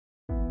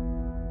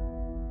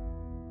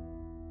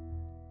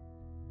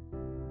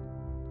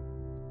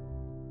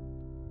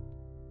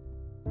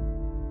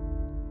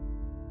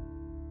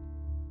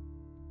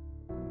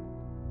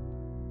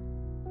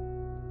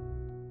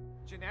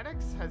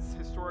Genetics has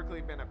historically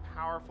been a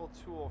powerful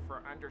tool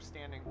for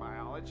understanding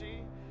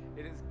biology.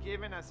 It has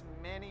given us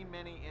many,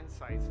 many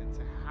insights into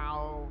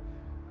how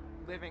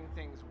living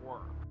things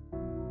work.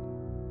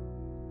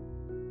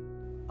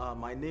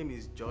 My name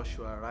is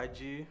Joshua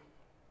Raji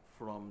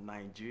from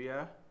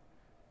Nigeria,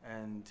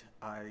 and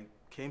I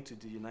came to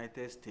the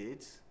United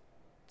States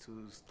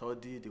to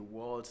study the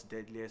world's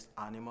deadliest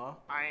animal.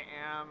 I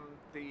am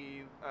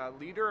the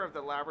leader of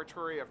the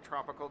Laboratory of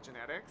Tropical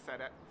Genetics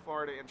at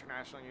Florida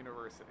International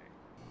University.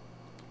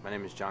 My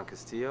name is John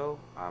Castillo.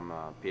 I'm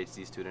a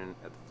PhD student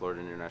at the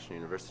Florida International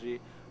University,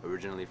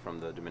 originally from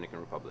the Dominican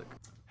Republic.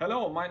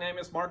 Hello, my name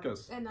is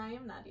Marcus. And I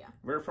am Nadia.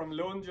 We're from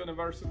Lund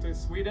University,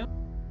 Sweden.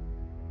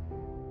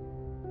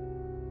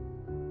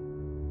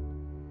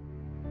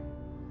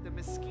 The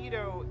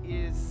mosquito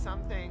is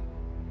something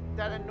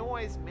that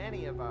annoys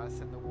many of us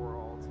in the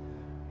world,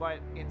 but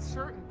in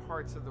certain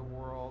parts of the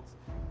world,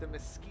 the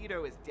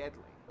mosquito is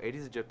deadly.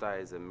 Aedes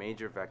aegypti is a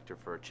major vector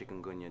for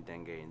chikungunya,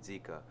 dengue, and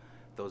Zika.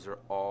 Those are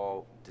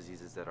all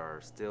diseases that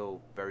are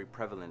still very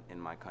prevalent in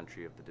my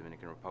country of the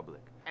Dominican Republic.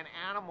 An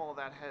animal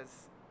that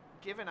has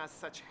given us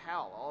such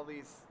hell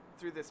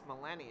through this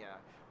millennia,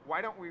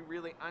 why don't we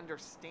really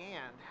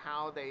understand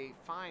how they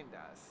find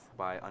us?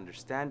 By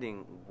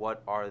understanding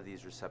what are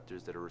these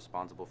receptors that are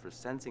responsible for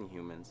sensing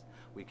humans,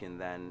 we can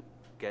then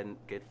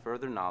get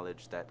further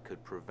knowledge that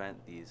could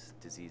prevent these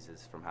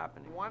diseases from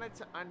happening. We wanted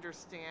to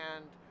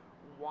understand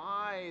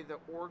why the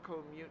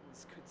Orco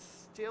mutants could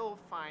still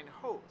find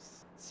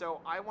hosts.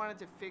 So I wanted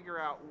to figure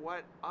out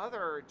what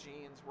other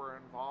genes were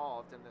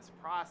involved in this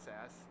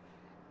process,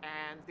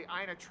 and the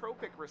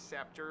inotropic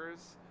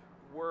receptors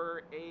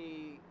were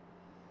a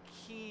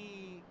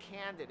key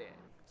candidate.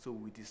 So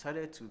we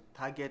decided to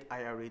target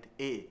IRA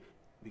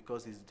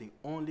because it's the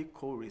only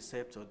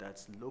co-receptor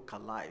that's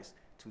localized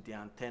to the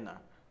antenna,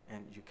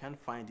 and you can't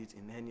find it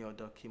in any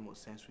other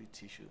chemosensory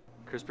tissue.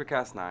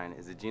 CRISPR-Cas9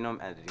 is a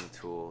genome editing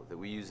tool that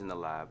we use in the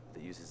lab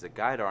that uses a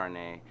guide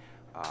RNA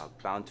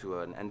bound to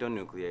an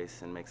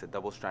endonuclease and makes a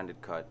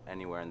double-stranded cut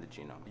anywhere in the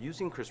genome.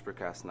 Using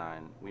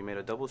CRISPR-Cas9, we made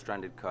a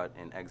double-stranded cut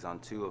in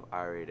exon 2 of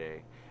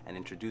IRA and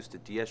introduced a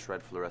DS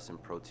red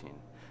fluorescent protein.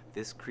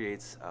 This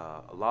creates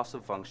a loss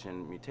of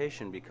function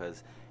mutation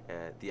because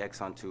the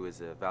exon 2 is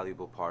a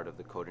valuable part of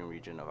the coding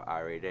region of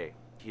IRA.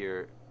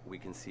 Here we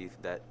can see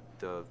that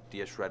the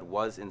DS red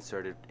was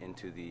inserted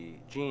into the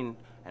gene,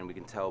 and we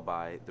can tell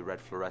by the red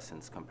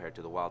fluorescence compared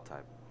to the wild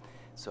type.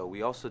 So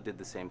we also did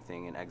the same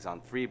thing in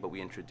exon 3, but we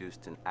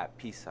introduced an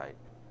APP site.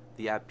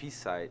 The APP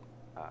site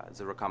is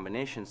a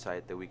recombination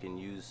site that we can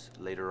use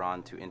later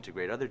on to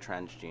integrate other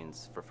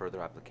transgenes for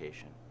further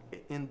application.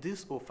 In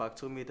this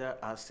olfactometer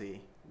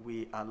assay,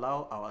 we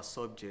allow our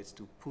subjects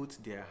to put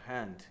their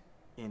hand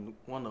in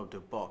one of the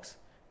boxes,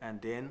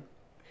 and then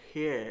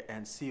air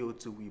and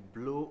CO2 we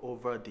blow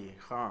over the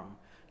arm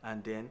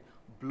and then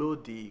blow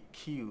the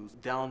cues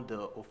down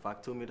the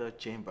olfactometer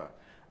chamber,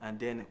 and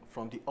then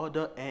from the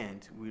other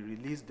end we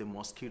release the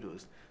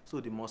mosquitoes. So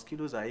the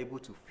mosquitoes are able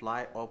to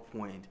fly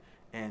upwind,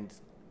 and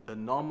a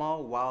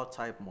normal wild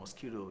type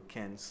mosquito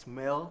can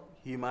smell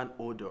human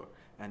odor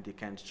and they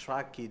can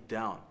track it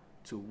down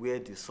to where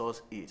the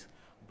source is.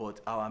 But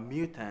our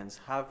mutants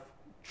have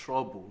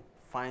trouble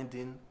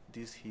finding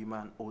this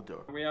human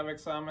odor. We have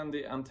examined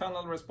the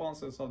antennal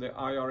responses of the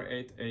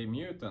IR8A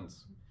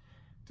mutants.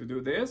 To do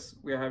this,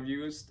 we have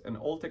used an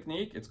old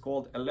technique. It's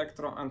called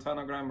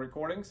electroantennogram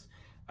recordings,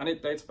 and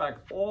it dates back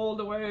all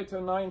the way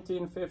to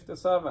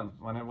 1957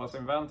 when it was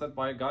invented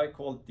by a guy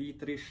called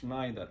Dietrich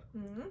Schneider.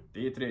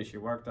 Dietrich, he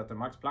worked at the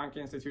Max Planck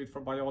Institute for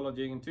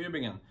Biology in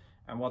Tübingen,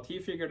 and what he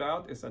figured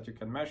out is that you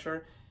can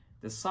measure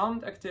the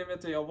sound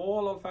activity of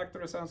all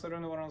olfactory sensory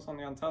neurons on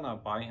the antenna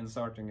by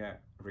inserting a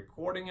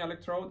recording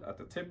electrode at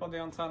the tip of the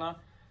antenna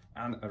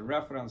and a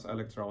reference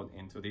electrode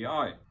into the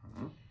eye.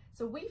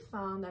 So we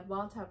found that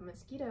wild-type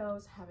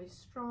mosquitoes have a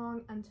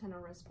strong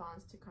antennal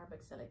response to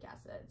carboxylic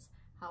acids.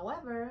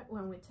 However,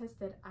 when we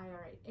tested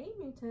IR8A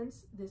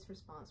mutants, this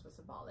response was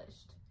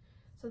abolished.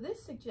 So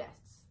this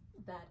suggests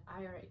that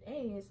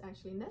IR8A is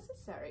actually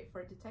necessary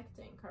for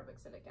detecting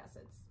carboxylic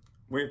acids,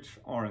 which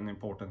are an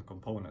important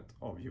component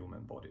of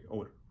human body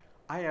odor.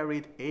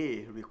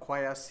 IR8A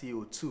requires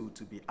CO2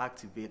 to be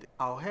activated.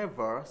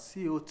 However,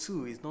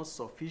 CO2 is not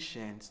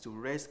sufficient to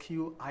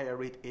rescue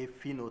IR8A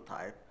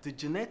phenotype. The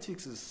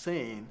genetics is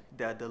saying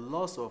that the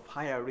loss of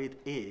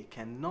IR8A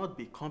cannot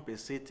be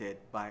compensated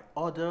by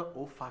other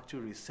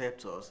olfactory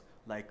receptors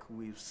like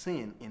we've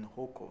seen in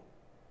HOCO.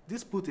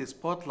 This put a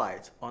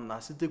spotlight on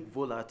acidic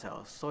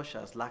volatiles such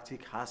as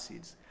lactic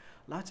acids.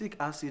 Lactic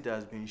acid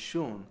has been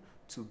shown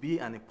to be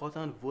an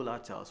important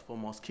volatile for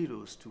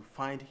mosquitoes to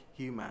find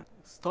humans.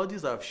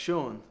 Studies have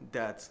shown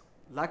that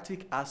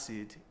lactic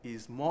acid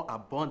is more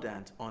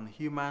abundant on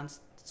human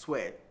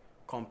sweat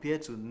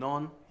compared to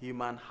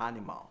non-human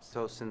animals.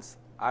 So since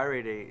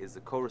IRA is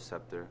a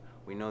co-receptor,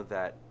 we know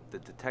that the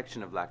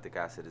detection of lactic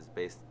acid is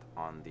based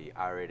on the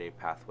IRA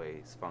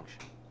pathway's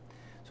function.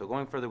 So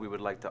going further, we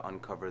would like to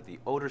uncover the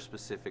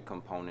odor-specific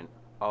component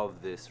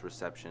of this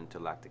reception to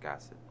lactic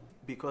acid.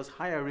 Because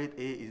higher rate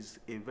A is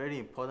a very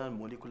important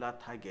molecular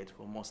target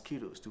for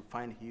mosquitoes to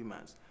find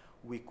humans,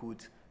 we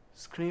could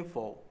screen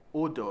for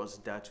odors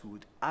that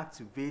would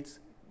activate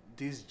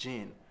this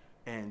gene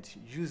and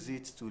use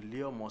it to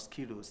lure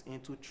mosquitoes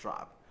into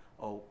trap,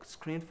 or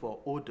screen for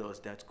odors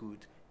that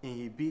could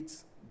inhibit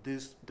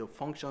the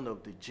function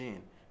of the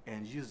gene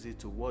and use it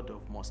to ward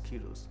off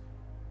mosquitoes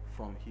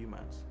from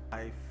humans.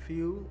 I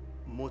feel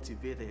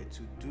motivated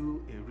to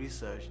do a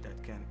research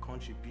that can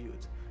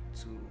contribute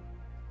to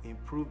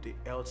improve the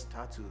health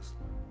status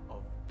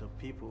of the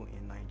people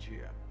in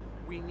Nigeria.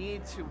 We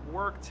need to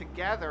work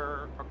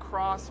together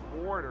across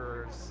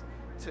borders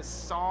to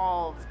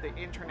solve the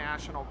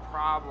international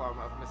problem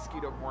of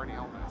mosquito-borne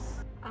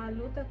illness. A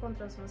luta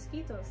contra los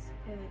mosquitos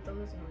är de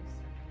todos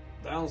nós.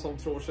 Den som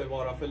tror sig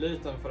vara för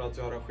liten för att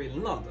göra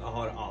skillnad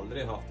har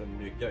aldrig haft en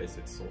mygga i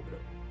sitt sovrum.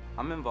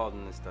 I'm involved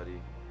in this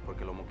study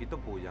porque los mosquitos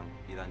bullan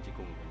y dan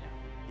chikungunya.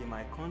 In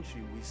my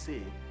country, we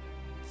say,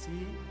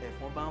 tí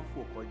ẹ̀fọn bá ń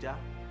fò kọjá,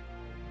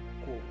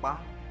 kò pa,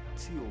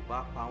 tí ò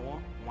bá pa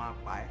wọ́n, wọ́n á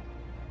pa ẹ́.